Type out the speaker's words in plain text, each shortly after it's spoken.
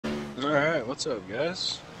Alright, what's up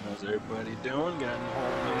guys? How's everybody doing? Got a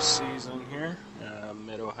whole new season here.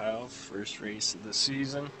 Mid-Ohio, first race of the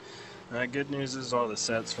season. Good news is all the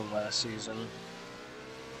sets from last season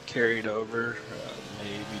carried over.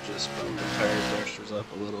 Maybe just bumped the tire pressures up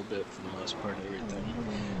a little bit. For the most part, everything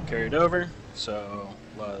carried over. So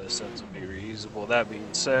a lot of the sets will be reusable. That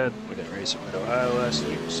being said, we didn't race at Mid-Ohio last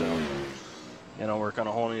week, so work on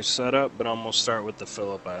a whole new setup, but I'm gonna start with the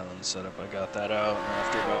Phillip Island setup. I got that out, and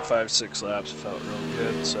after about 5-6 laps, it felt real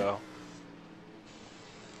good, so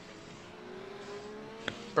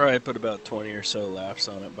probably put about 20 or so laps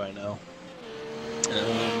on it by now.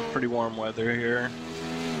 Pretty warm weather here,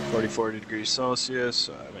 44 degrees Celsius,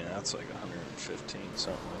 so I mean that's like 115,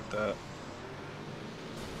 something like that.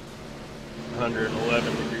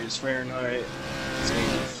 111 degrees Fahrenheit, it's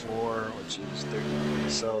 84, which is 30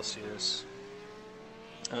 degrees Celsius.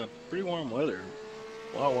 Pretty warm weather.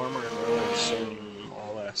 A lot warmer than really I've seen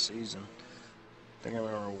all last season. I think I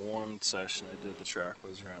remember one session I did the track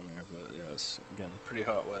was around there, but yes, again, pretty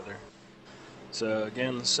hot weather. So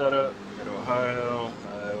again, the setup, Mid-Ohio,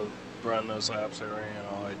 I run those laps I ran,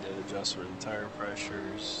 all I did adjust for the tire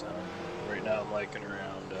pressures. Right now I'm liking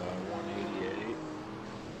around 188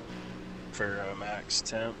 for max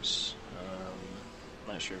temps.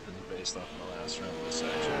 Not sure if it's based off of the last run, but this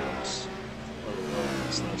actually looks a little low on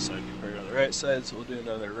this left side compared to the right side, so we'll do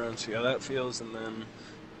another run, see how that feels, and then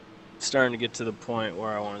starting to get to the point where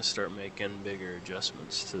I want to start making bigger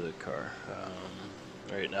adjustments to the car.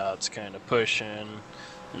 Right now it's kind of pushing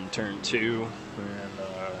in turn 2, and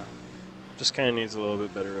just kind of needs a little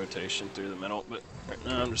bit better rotation through the middle, but right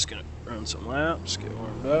now I'm just going to run some laps, get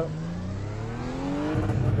warmed up.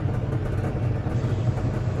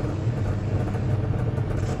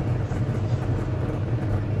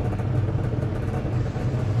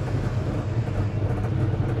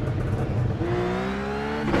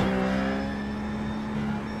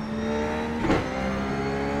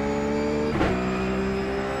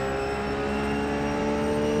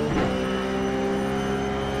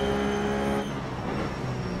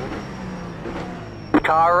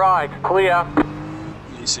 Car right, clear.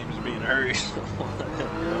 He seems to be in a hurry.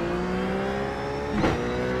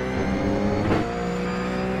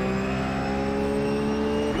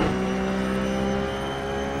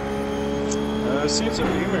 I've seen some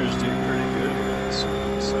Beamers do pretty good this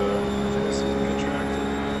week, so I think this is a good track for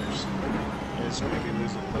Beamers. It's maybe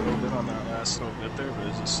losing a little bit on that last little bit there, but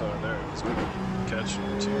as you saw there, it was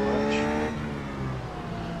catching too much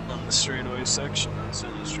on the straightaway section that's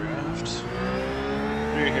in his draft.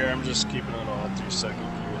 Right here, I'm just keeping it all through second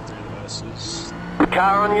gear through the S's.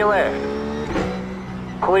 Car on your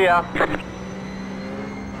left. Clear.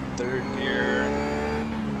 Third gear.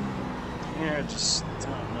 Yeah, I just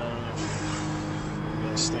don't know if I'm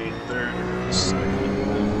going to stay in third or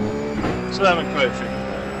second. So I haven't quite figured that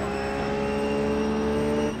out.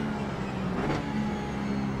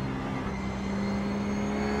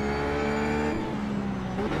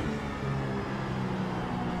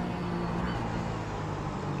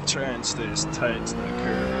 Try and stay as tight to that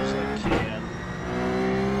curve as I can.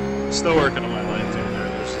 Still working on my line through there.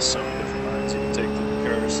 There's just so many different lines you can take to the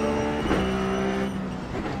curve. So,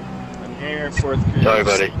 and here, fourth gear. Sorry,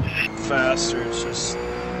 buddy. Faster. It's just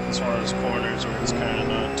it's one of those corners where it's kind of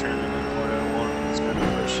not turning in the way I want. It's kind of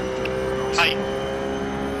pushing through. Hi.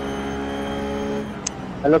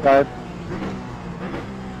 Hello, guys.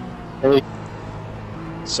 Hey.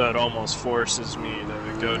 So it almost forces me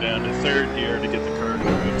to go down to third gear to get the car to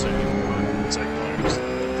rotate one. It's like going to just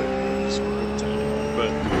rotating one.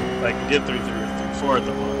 But I can get through fourth,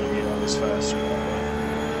 I'm going to be always faster that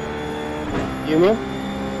way. You know?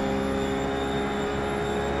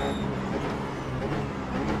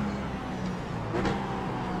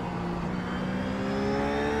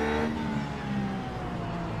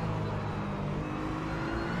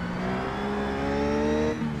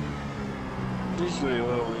 Usually a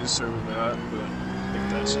little looser with that, but I think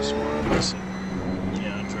that's just more of this,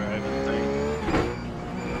 driving thing.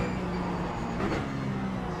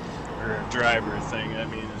 Or a driver thing, I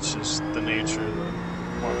mean, it's just the nature of the,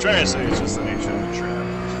 well, I'm trying to say it's just the nature of the track.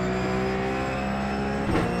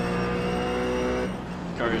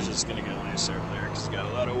 The car is just going to get looser over there because it's got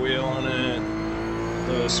a lot of wheel on it,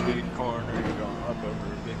 low speed corner, you're going up over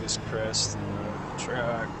the biggest crest in the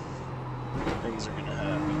track. Things are going to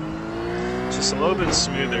happen. Just a little bit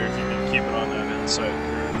smoother if you can keep it on that inside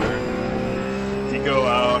curve there. If you go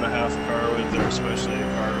out a half car width, or especially a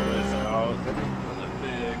car width out with a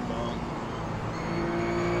big bump.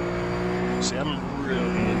 See, I'm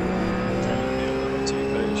really trying to be a little too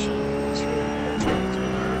patient. It's really hard to get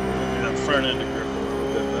through there. That front end to grip a little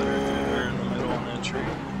bit better through there in the middle and entry.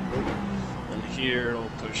 here, it'll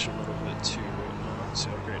push a little bit too. See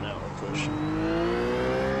how great now it'll push.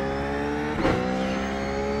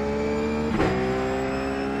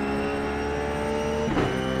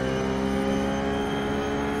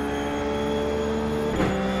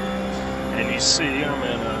 And you see, I'm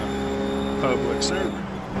in a public server.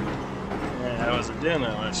 And I was a demo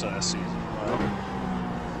last season. Well,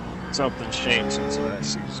 something's changed since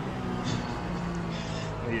last season.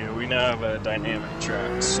 Yeah, we now have a dynamic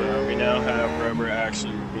track, so we now have rubber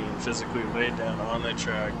actually being physically laid down on the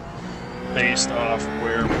track based off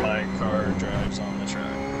where my car drives on the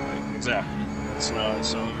track. Like, exactly. It's not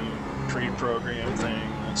some pre-programmed thing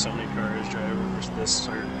that so many cars drive over this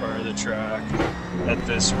certain part of the track at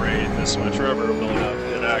this rate, this much rubber will build up.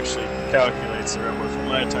 It actually calculates the rubber from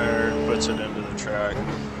my tire, puts it into the track,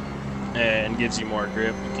 and gives you more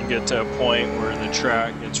grip. You can get to a point where the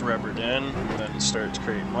track gets rubbered in, and then it starts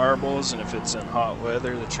creating marbles, and if it's in hot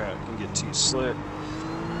weather, the track can get too slick,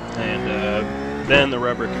 and then the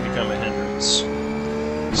rubber can become a hindrance.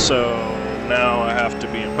 So now I have to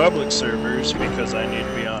be in public servers because I need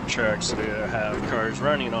to be on tracks that have cars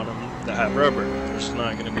running on them that have rubber. There's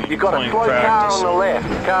not going to be any point practice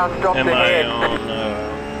in my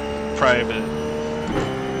own private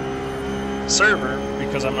server,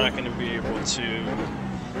 because I'm not going to be able to,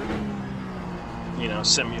 you know,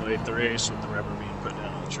 simulate the race with the rubber being put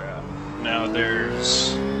down on the track. Now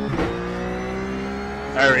there's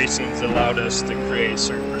iRacing's allowed us to create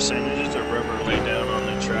certain percentages of rubber laid down on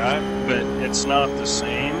the track, but it's not the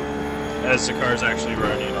same as the cars actually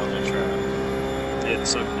running on the track.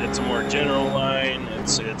 It's a more general line.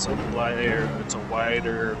 It's a wider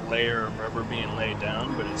layer of rubber being laid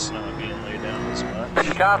down, but it's not being laid down as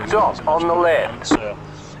much. Car stop on the left. So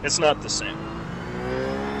it's not the same.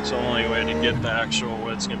 So the only way to get the actual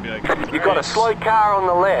what it's going to be like. You've got a slow car on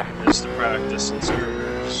the left. Is to practice in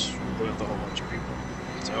servers with a whole bunch of people.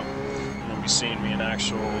 So you'll be seeing me in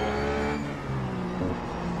actual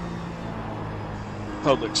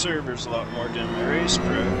public servers a lot more than my race prep,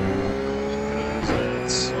 because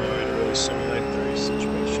it's a way to really simulate the race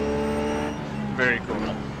situation. Very cool.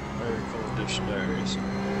 Very cool addition to iRacing.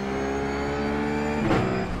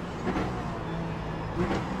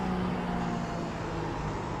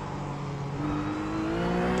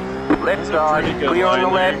 Left side, clear on the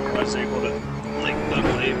left. I was able to link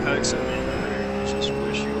double apex and it's just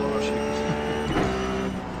wishy-washy.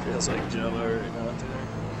 Feels like jello right out there.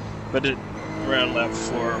 But around lap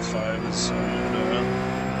 4 or 5 is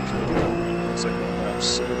looks like lap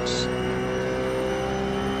 6.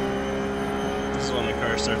 This is when the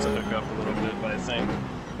car starts to hook up a little bit, but I think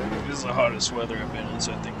this is the hottest weather I've been in,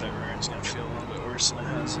 so I think that rear's going to feel a little bit worse than it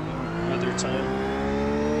has other time.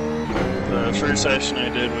 The first session I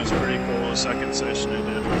did was pretty cool. The second session I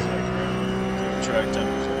did was like around track time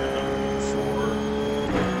was like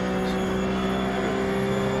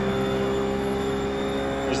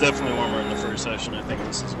 104. It was definitely warmer in the first session. I think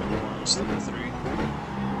this has been the warmest of the 3.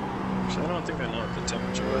 Actually, I don't think I know what the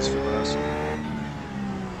temperature was for the last one.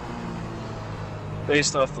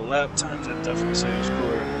 Based off the lap times, I'd definitely say it was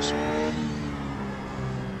cooler in this one.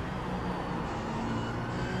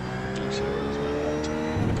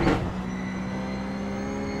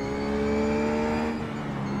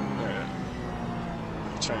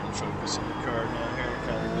 Trying to focus on the car now here,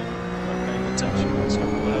 kind of not paying attention to what's on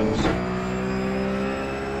the laps.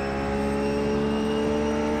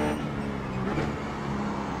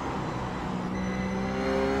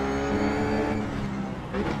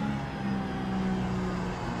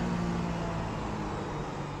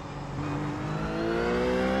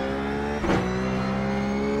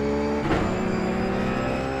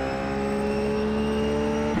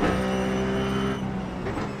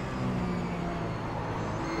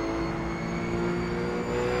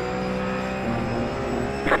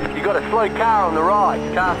 You've got a slow car on the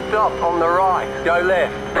right. Car stop on the right. Go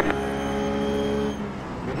left.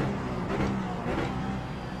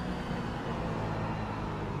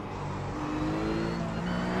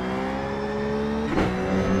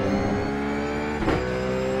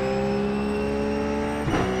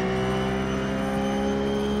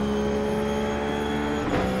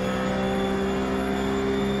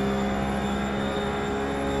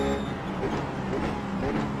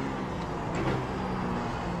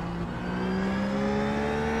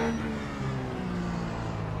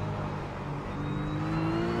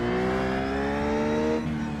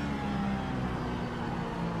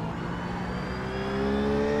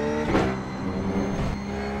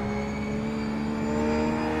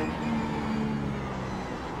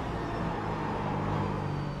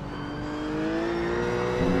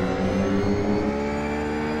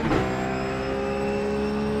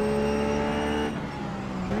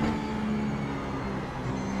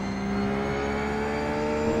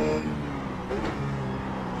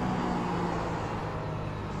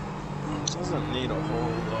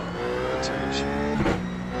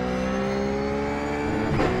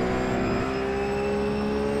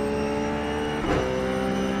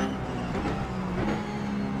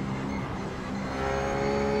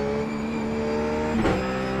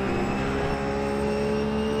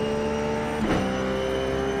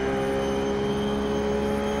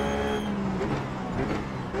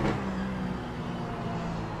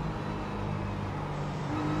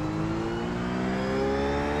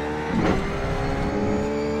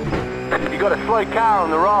 a slow car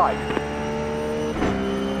on the right.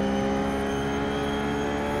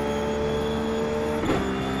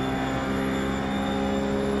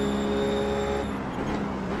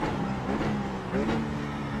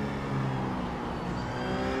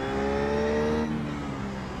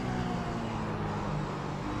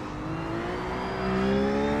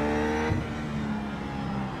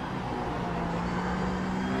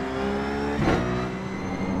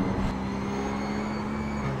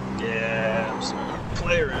 Yeah, I'm starting to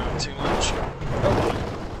play around too much.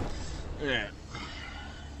 Yeah.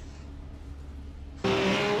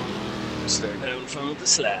 Start having fun with the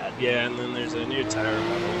slide. Yeah, and then there's a new tire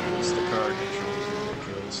model because the car controls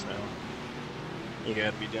ridiculous now. You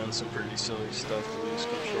gotta be doing some pretty silly stuff to lose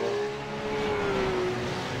control.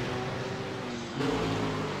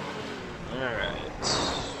 Alright.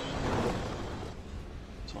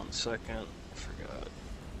 Just 1 second. I forgot.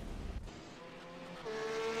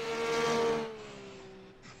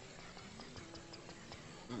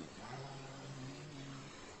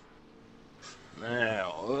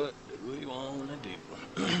 Now, what do we want to do?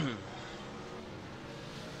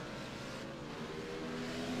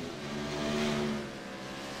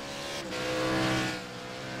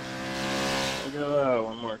 I'll go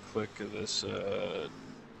one more click of this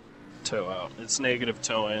toe out. It's negative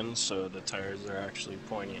toe in, so the tires are actually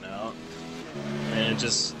pointing out. And it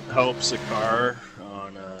just helps the car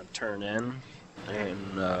on turn in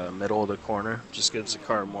middle of the corner. Just gives the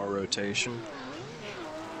car more rotation.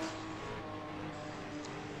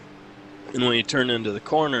 And when you turn into the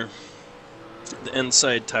corner, the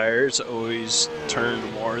inside tires always turn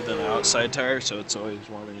more than the outside tire, so it's always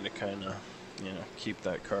wanting to kind of, keep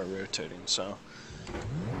that car rotating. So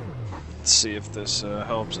let's see if this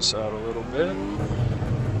helps us out a little bit.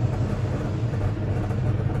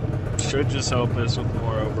 Should just help us with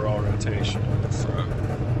more overall rotation in the front,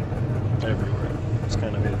 everywhere. It's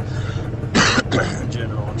kind of a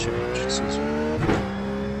general change.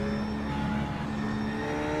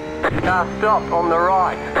 Car stopped on the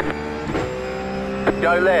right.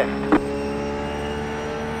 Go left.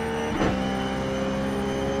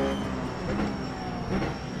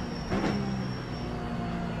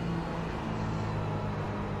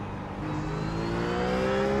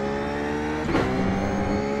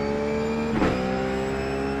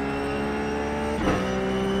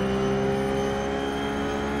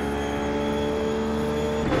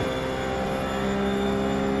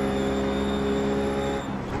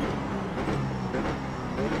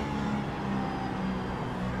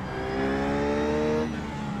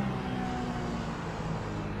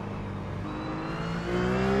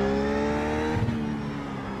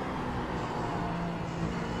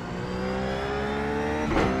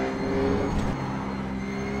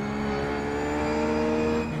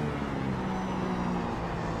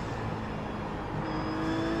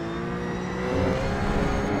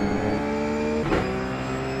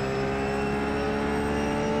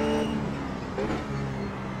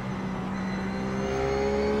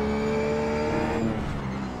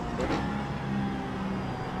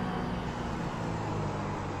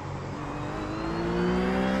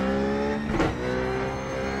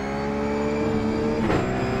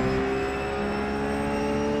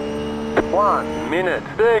 One minute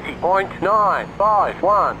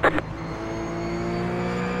 30.951.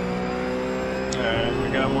 Alright, we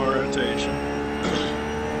got more rotation.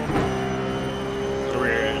 The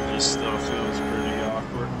rear end just still feels pretty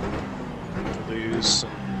awkward. Loose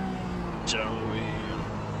and jello-y.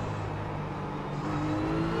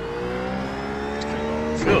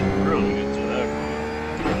 Feels really good through that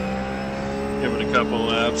corner. Give it a couple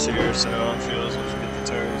laps here, so how it feels once we get the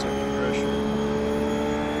tires under pressure.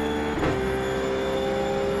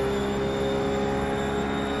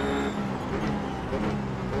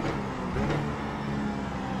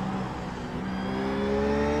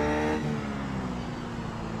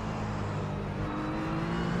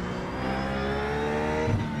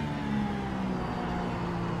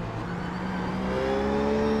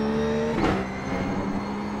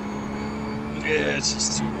 Yeah, it's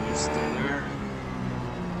just too loose through there.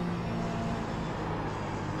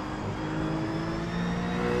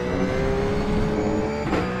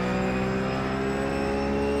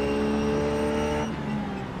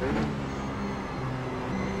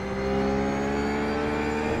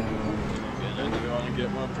 Again, I do want to get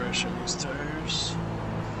more pressure on these tires.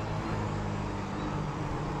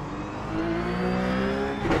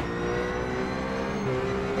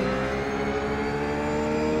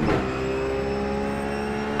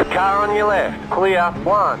 Car on your left, clear.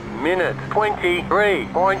 1 minute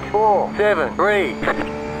 23.473.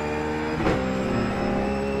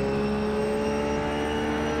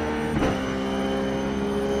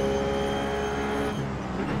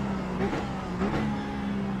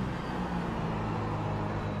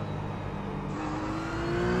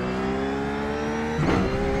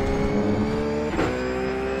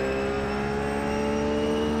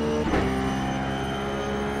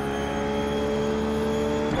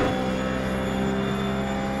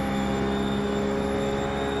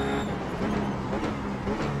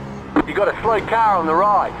 got a slow car on the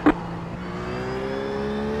right.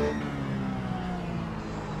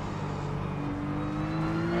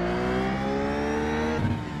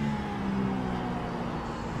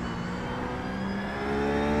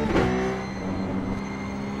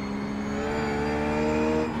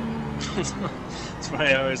 That's why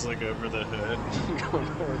I always look over the hood going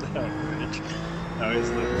over that bridge. I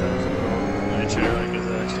always look down for my chair like it's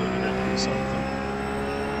actually gonna do something.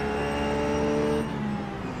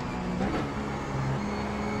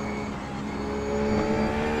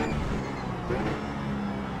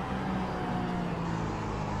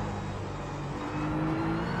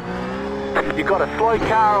 You got a slow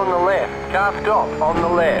car on the left. Car stop on the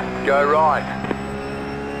left. Go right.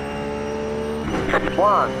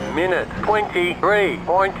 1 minute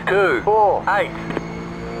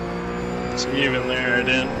 23.248. So even there, I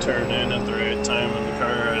didn't turn in at the right time and the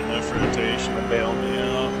car had enough rotation to bail me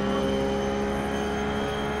out.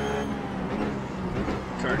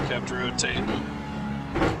 The car kept rotating.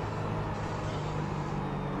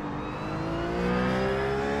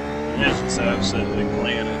 It's just absolutely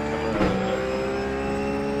planted coming out of there.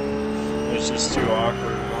 It's just too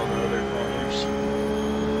awkward in all the other corners.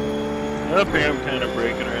 Up here I'm kind of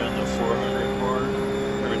breaking around the 400 mark.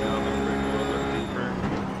 Right now I'm breaking a little bit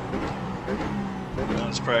deeper.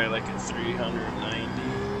 It's probably like a 390.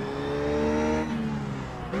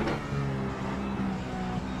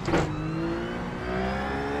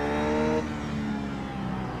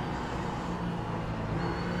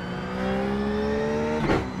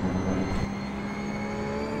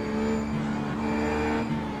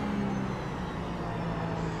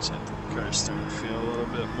 So I think the car's starting to feel a little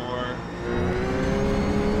bit more.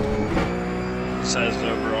 This has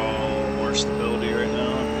overall more stability right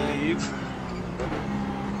now, I believe.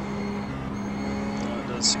 It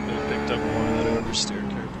does seem to have picked up more of that oversteer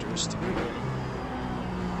characteristic again.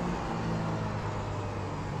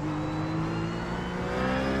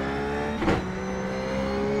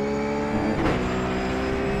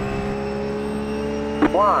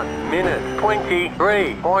 One minute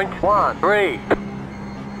 23.13.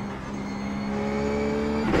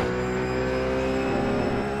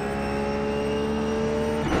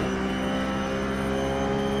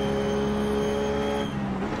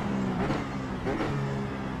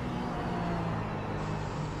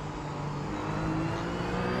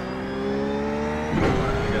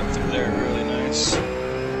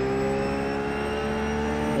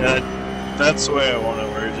 That's the way I want it,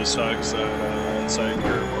 where it just hugs that inside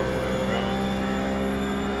curve all the way around.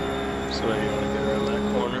 That's the way you want to get around that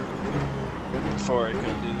corner. Before I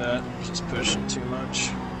couldn't do that, just pushing too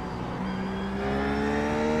much.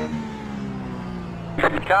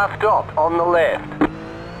 Car stopped on the left.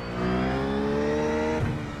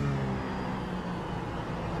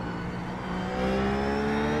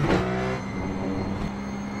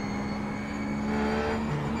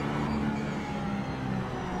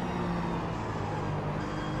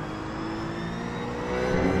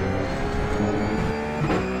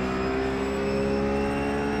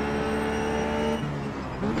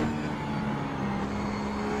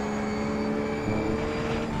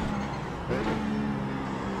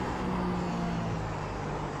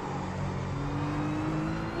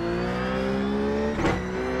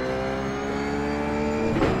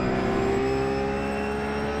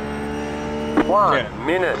 One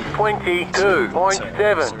minute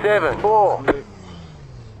 22.774.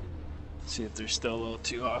 See if there's still a little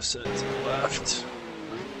too offset to the left.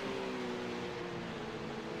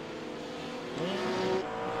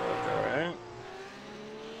 Alright.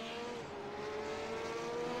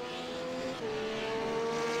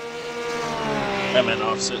 I meant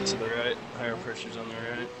offset to the right. Higher pressure's on the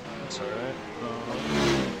right. That's alright.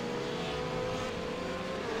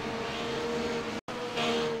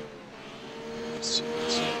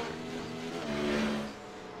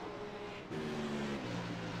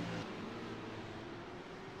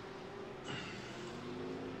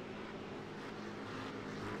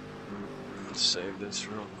 Save this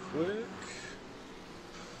real quick.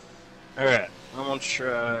 Alright, I'm gonna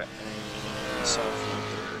try and soften up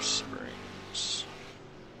the rear springs.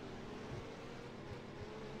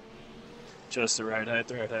 Just the ride height.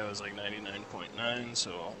 The ride height was like 99.9,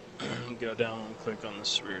 so I'll go down and click on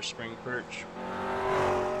this rear spring perch.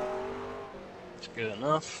 It's good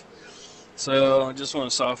enough. So I just want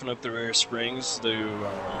to soften up the rear springs to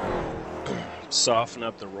soften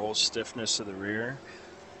up the roll stiffness of the rear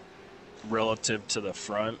relative to the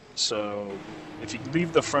front. So if you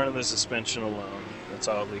leave the front of the suspension alone, that's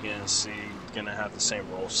all we're going to see. It's going to have the same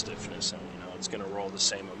roll stiffness, and it's going to roll the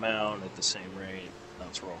same amount at the same rate.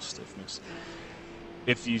 That's roll stiffness.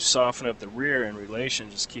 if you soften up the rear in relation,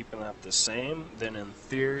 just keeping that the same, then in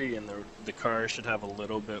theory, the car should have a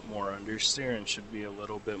little bit more understeer and should be a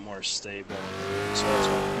little bit more stable. So that's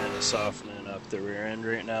why I'm kind of softening up the rear end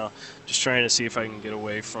right now. Just trying to see if I can get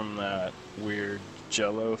away from that weird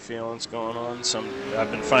jello feelings going on. I've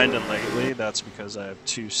been finding lately that's because I have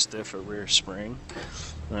too stiff a rear spring.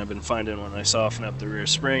 And I've been finding when I soften up the rear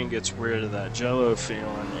spring, it gets rid of that jello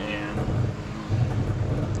feeling and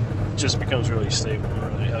just becomes really stable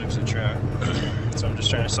and really hugs the track. So I'm just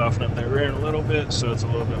trying to soften up that rear end a little bit so it's a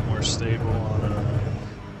little bit more stable on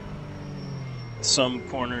some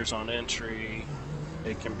corners on entry.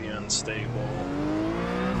 It can be unstable.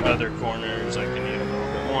 Other corners I can need a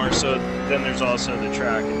little bit more. So then there's also the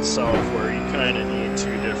track itself where you kind of need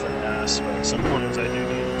two different aspects. Some corners I do need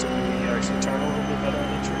it to really actually turn a little bit better on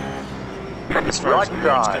entry. As far Right as the rear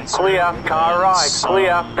end's side, concerned, clear, car right,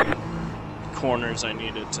 clear. Corners I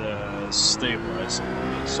needed to stabilize a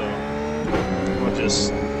little bit, so we'll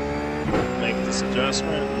just make this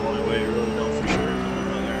adjustment. The only way you really know for sure is when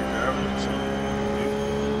you're out there driving it,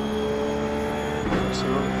 so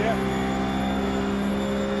yeah.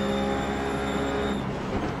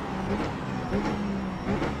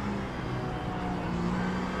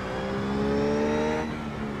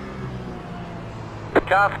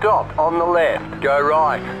 Car stopped on the left, go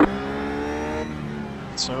right.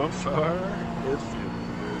 So far, it feels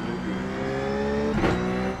really good.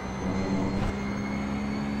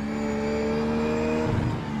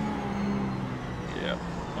 Yeah,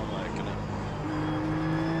 I'm liking it.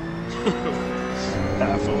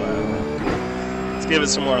 Half a lap. Let's give it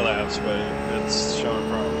some more laps, but it's showing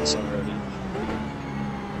promise already.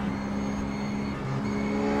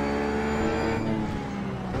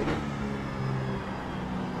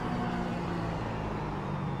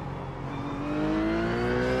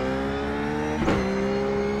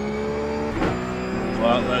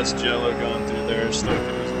 Less jello going through there, still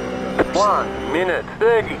goes well. 1 minute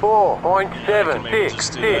 34.76.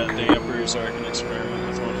 Just do that damper so I can experiment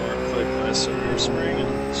with one more click less rear spring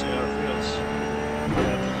and see how it feels.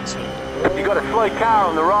 Yeah, You got a slow car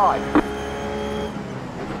on the right.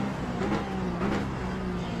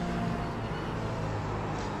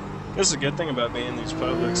 This is a good thing about being these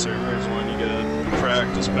public servers. One, you get to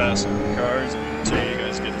practice passing the cars, and two, you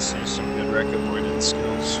guys get to see some good wreck avoidance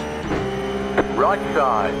skills. Right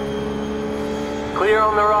side. Clear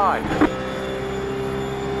on the right.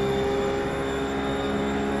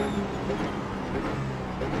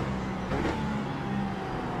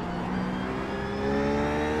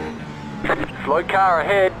 Slow car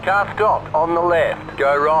ahead, car stopped on the left,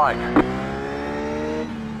 go right.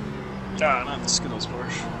 Ah, not the Skittles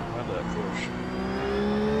Porsche. Not that Porsche.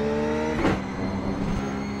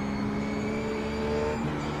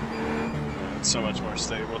 It's so much more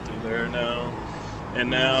stable through there now. And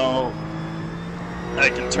now I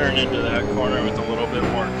can turn into that corner with a little bit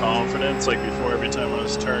more confidence. Like before, every time I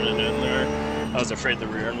was turning in there, I was afraid the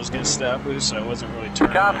rear end was going to snap loose, so I wasn't really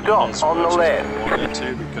turning Car in stop as on the much left. as I wanted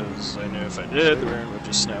to, because I knew if I did, the rear end would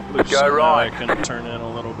just snap loose. Go so right. Now I can turn in a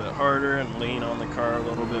little bit harder and lean on the car a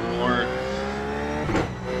little bit more.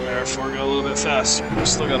 Therefore, go a little bit faster.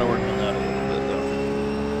 Still got to work on that a little bit,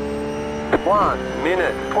 though. 1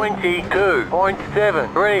 minute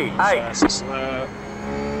 22.738. Fastest lap.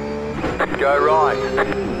 Go right.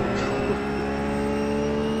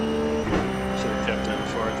 Should have kept in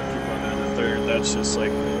fourth and keep on down to third. That's just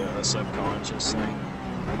like the subconscious thing.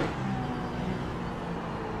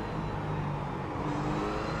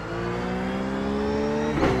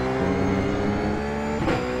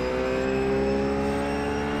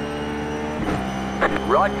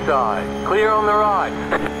 Right side, clear on the right.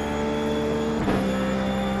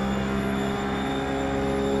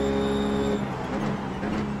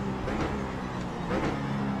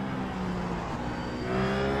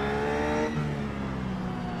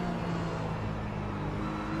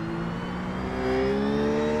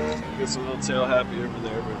 It's a little tail happy over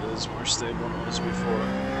there, but it is more stable than it was before.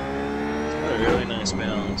 It's got a really nice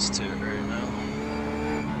balance to it right now.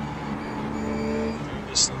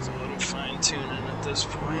 Just needs a little fine tuning at this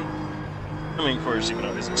point. I mean, of course, you can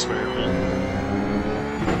always experiment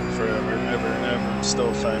forever and ever and ever and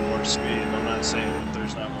still find more speed. I'm not saying that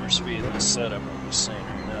there's not more speed in this setup, I'm just saying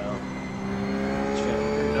right now, it's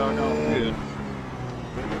feeling pretty doggone good.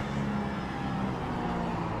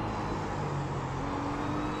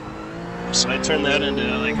 So I turned that into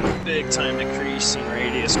like a big time decrease in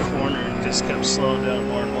radius corner and just kept slowing down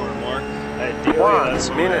more and more and more. Ideally,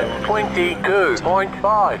 1 minute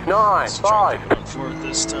 22.595. Going forward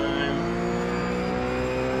this time.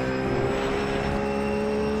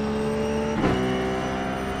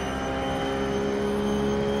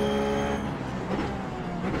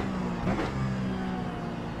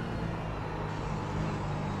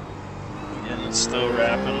 still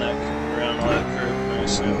wrapping that around all that curve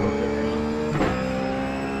nicely. I love it.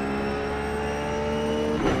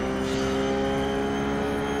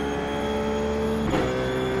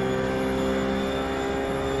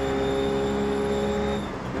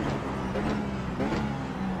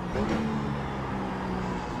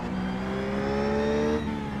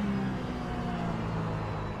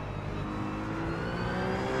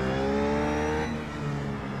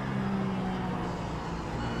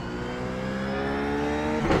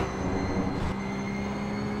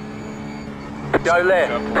 Go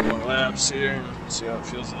left. A couple more laps here and see how it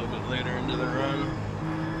feels a little bit later into the run.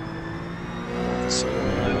 So I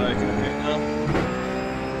really like it right now.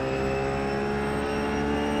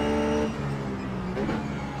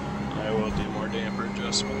 I will do more damper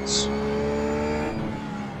adjustments.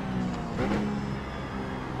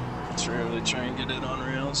 Let's really try and get it on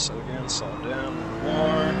rails. So again, slow down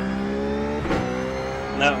more.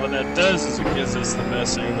 Now what that does is it gives us the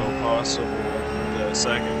best angle possible in the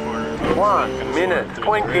second quarter. 1 minute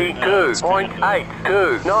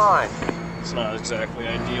 22.829. It's not exactly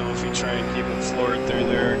ideal if you try and keep it floored through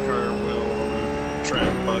there. A car will try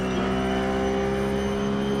and buck you.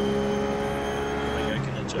 I think I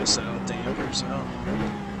can adjust that with dampers out.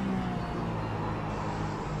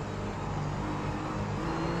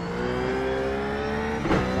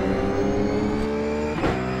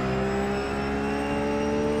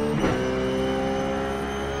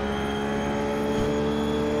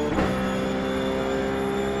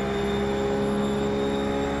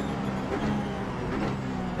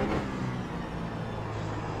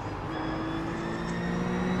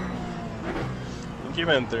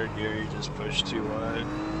 Even in third gear, you just push too wide.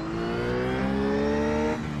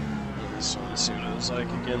 I just want to see what it was like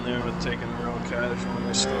again there with taking a real casual when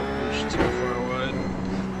I still push too far wide.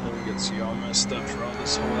 Then we get to see all messed up for all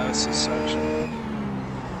this whole axis section.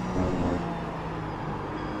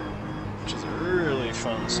 Which is a really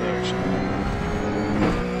fun section.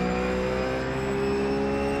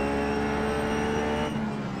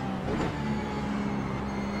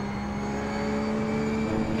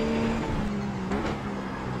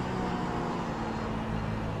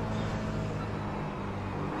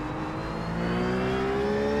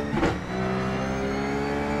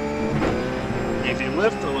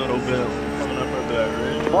 Lift a little bit coming up at that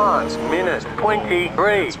ridge. 1 minute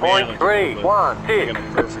 23.316. In a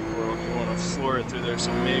perfect world, you want to floor it through there,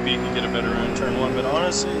 so maybe you can get a better run in turn one. But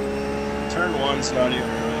honestly, turn one's not even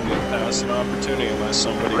really good passing opportunity unless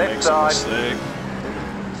somebody makes a mistake.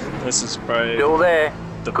 This is probably still there.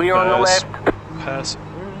 Clear on the left. Pass.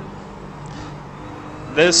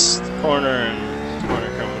 This corner and this corner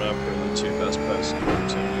coming up are the two best passing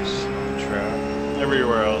opportunities on the track.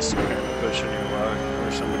 Everywhere else, you're kind of pushing your luck,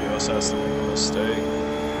 or somebody else has to make a mistake.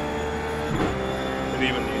 But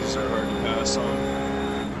even these are hard to pass on,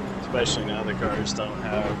 especially now the cars don't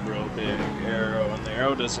have real big aero, and the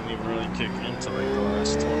aero doesn't even really kick into like the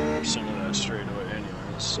last 20% of that straightaway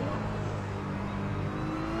anyway, so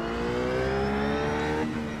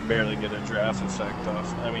barely get a draft effect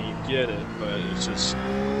off. I mean, you get it, but it just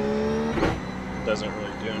doesn't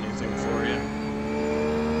really do anything for you.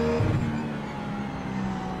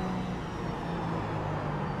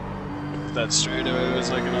 That straightaway was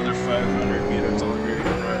like another 500 meters longer, you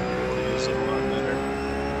could probably use it a lot better.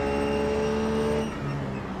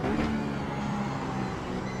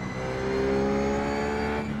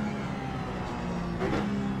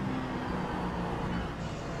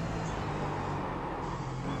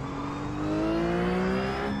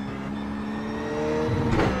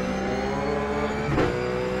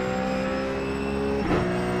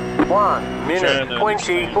 One minute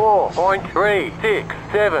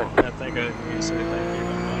 24.367. I think I can say thank you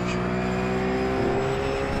very much.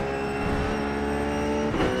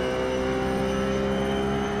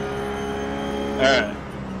 Alright,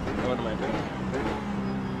 what am I doing?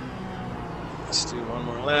 Let's do one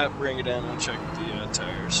more lap, bring it in, and check the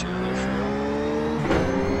tires, see how they feel.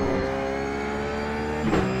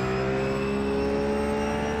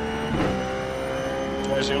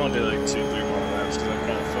 Actually, I want to do like 2-3 more laps because I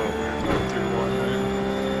kind of felt weird going through one there.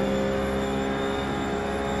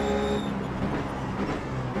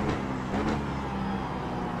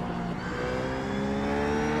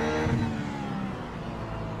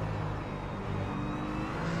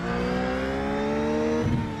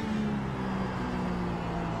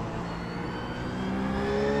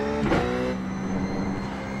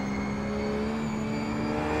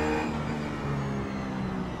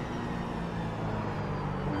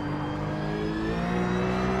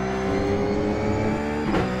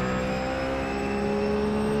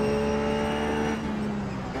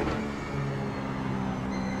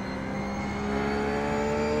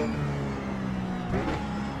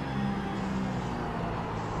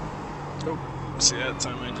 Oh, see that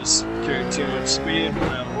time I just carried too much speed,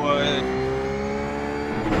 went out wide.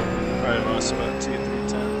 Probably lost about 2-3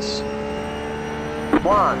 tenths.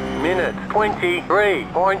 1 minute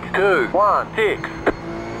 23.216.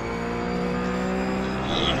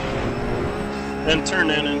 Then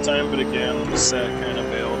turned in time, but again, the set kind of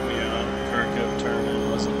bailed me out. Car kept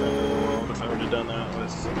turning, wasn't the end of the world. If I would have done that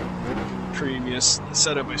with previous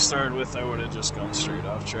setup I started with, I would have just gone straight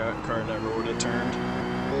off track. Car never would have turned.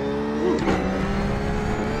 Ooh.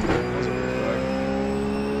 That was a weird bug.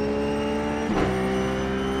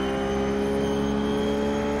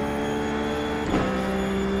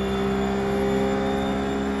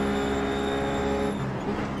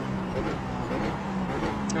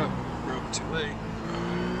 Oh, broke too late.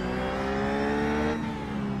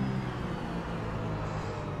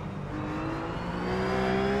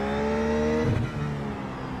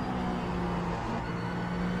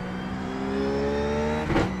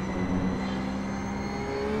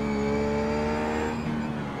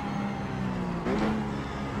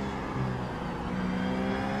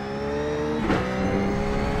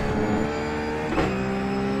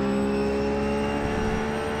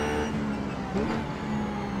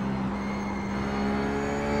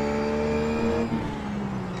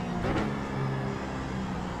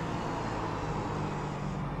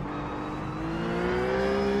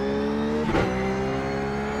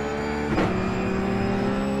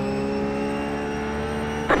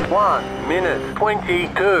 One minute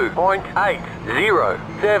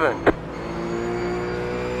 22.807.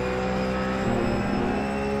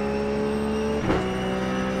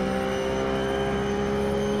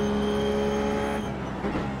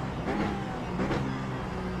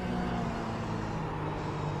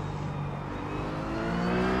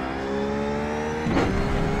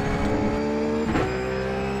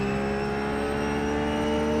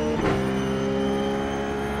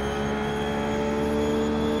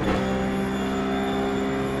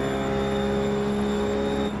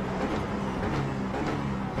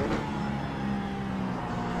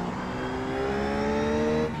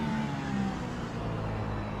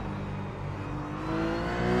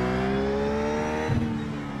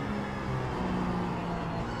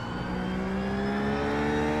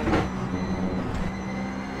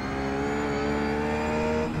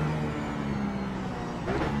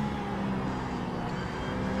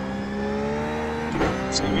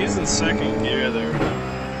 So I'm using second gear there, but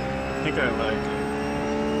I think I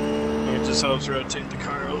like it. It just helps rotate the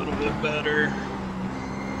car a little bit better.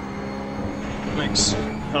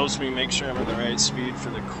 Helps me make sure I'm in the right speed for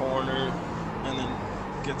the corner, and then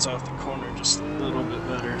gets off the corner just a little bit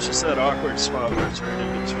better. It's just that awkward spot where it's right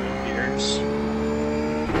in between gears.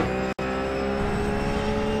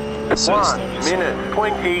 1 minute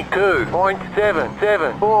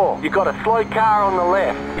 22.774. You got a slow car on the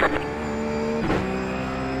left.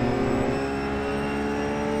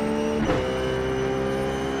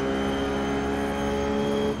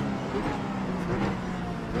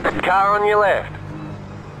 Car on your left.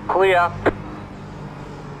 Clear.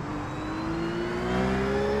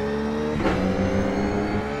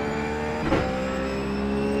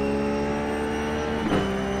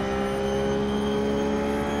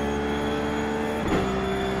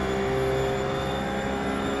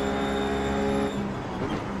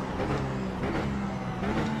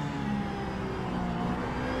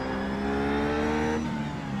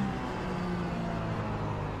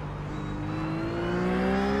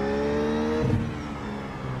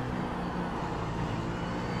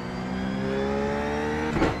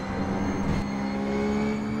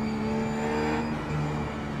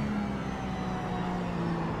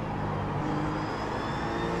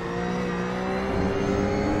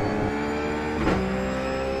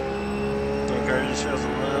 Just feels a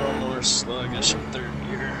little more sluggish in third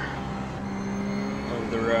gear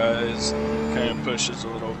of the rise, kind of pushes a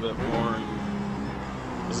little bit more and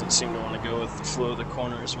doesn't seem to want to go with the flow of the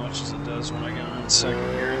corner as much as it does when I go in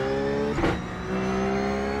second gear.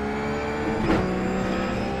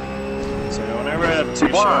 So whenever I have two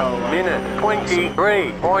shallow 1 minute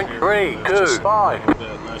 23.325.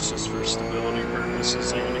 and that's just for stability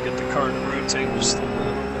purposes. I'm going to get the car to rotate just a little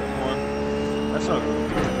bit more. I felt really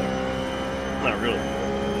good. Not really.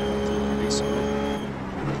 Pretty decent.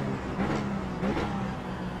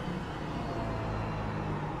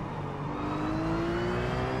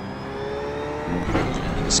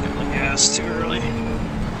 Just got the gas too early.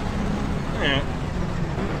 Alright.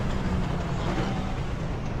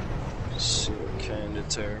 Let's see what kind of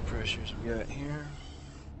tire pressures we got here.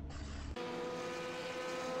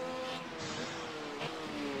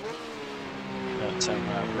 Got 10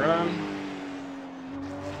 lap run.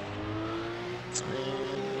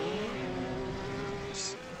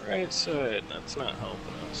 right side. That's not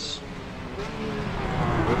helping us.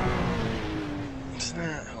 It's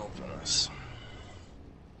not helping us.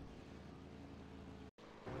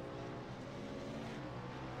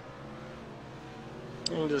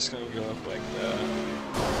 I'm just gonna go up like that.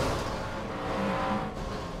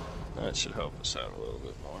 That should help us out a little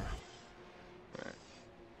bit more.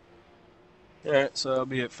 Alright, so that'll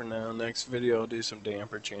be it for now. Next video I'll do some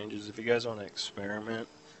damper changes. If you guys want to experiment,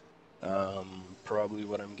 probably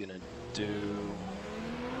what I'm gonna do,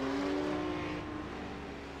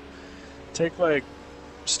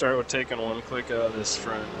 start with taking one click out of this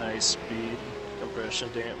front high speed compression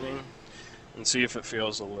damping and see if it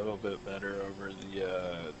feels a little bit better over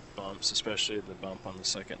the bumps, especially the bump on the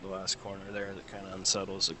second to last corner there that kind of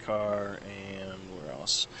unsettles the car. And where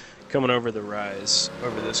else? Coming over the rise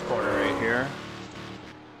over this corner right here.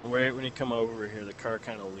 Right when you come over here, the car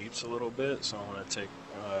kind of leaps a little bit, so I want to take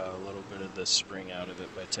a little bit of the spring out of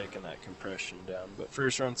it by taking that compression down. But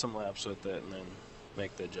first run some laps with it and then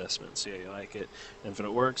make the adjustment, see how you like it. And if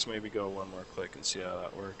it works, maybe go one more click and see how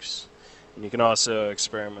that works. And you can also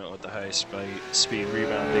experiment with the high speed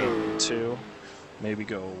rebounding too. Maybe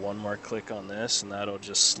go one more click on this, and that'll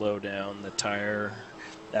just slow down the tire.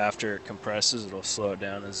 After it compresses, it'll slow it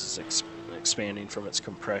down as it's expanding from its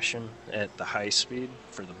compression at the high speed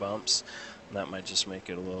for the bumps. And that might just make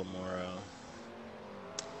it a little more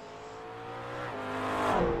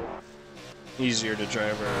easier to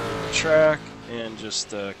drive around the track and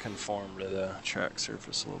just conform to the track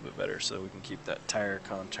surface a little bit better, so we can keep that tire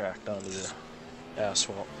contact onto the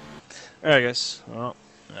asphalt. Alright guys, well,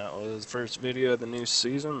 that was the first video of the new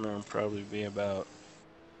season. There'll probably be about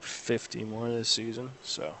 50 more this season,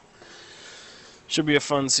 so should be a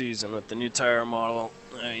fun season with the new tire model.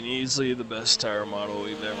 I mean, easily the best tire model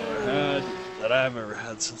we've ever had, that I've ever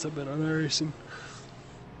had since I've been on iRacing.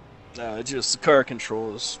 Just the car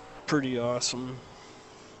control is pretty awesome.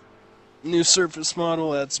 New surface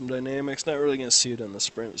model, add some dynamics. Not really going to see it in the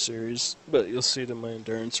sprint series, but you'll see it in my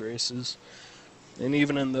endurance races. And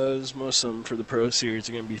even in those, most of them for the Pro Series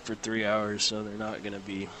are going to be for 3 hours, so they're not going to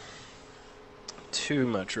be too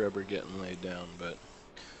much rubber getting laid down. But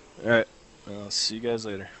alright, I'll see you guys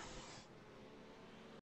later.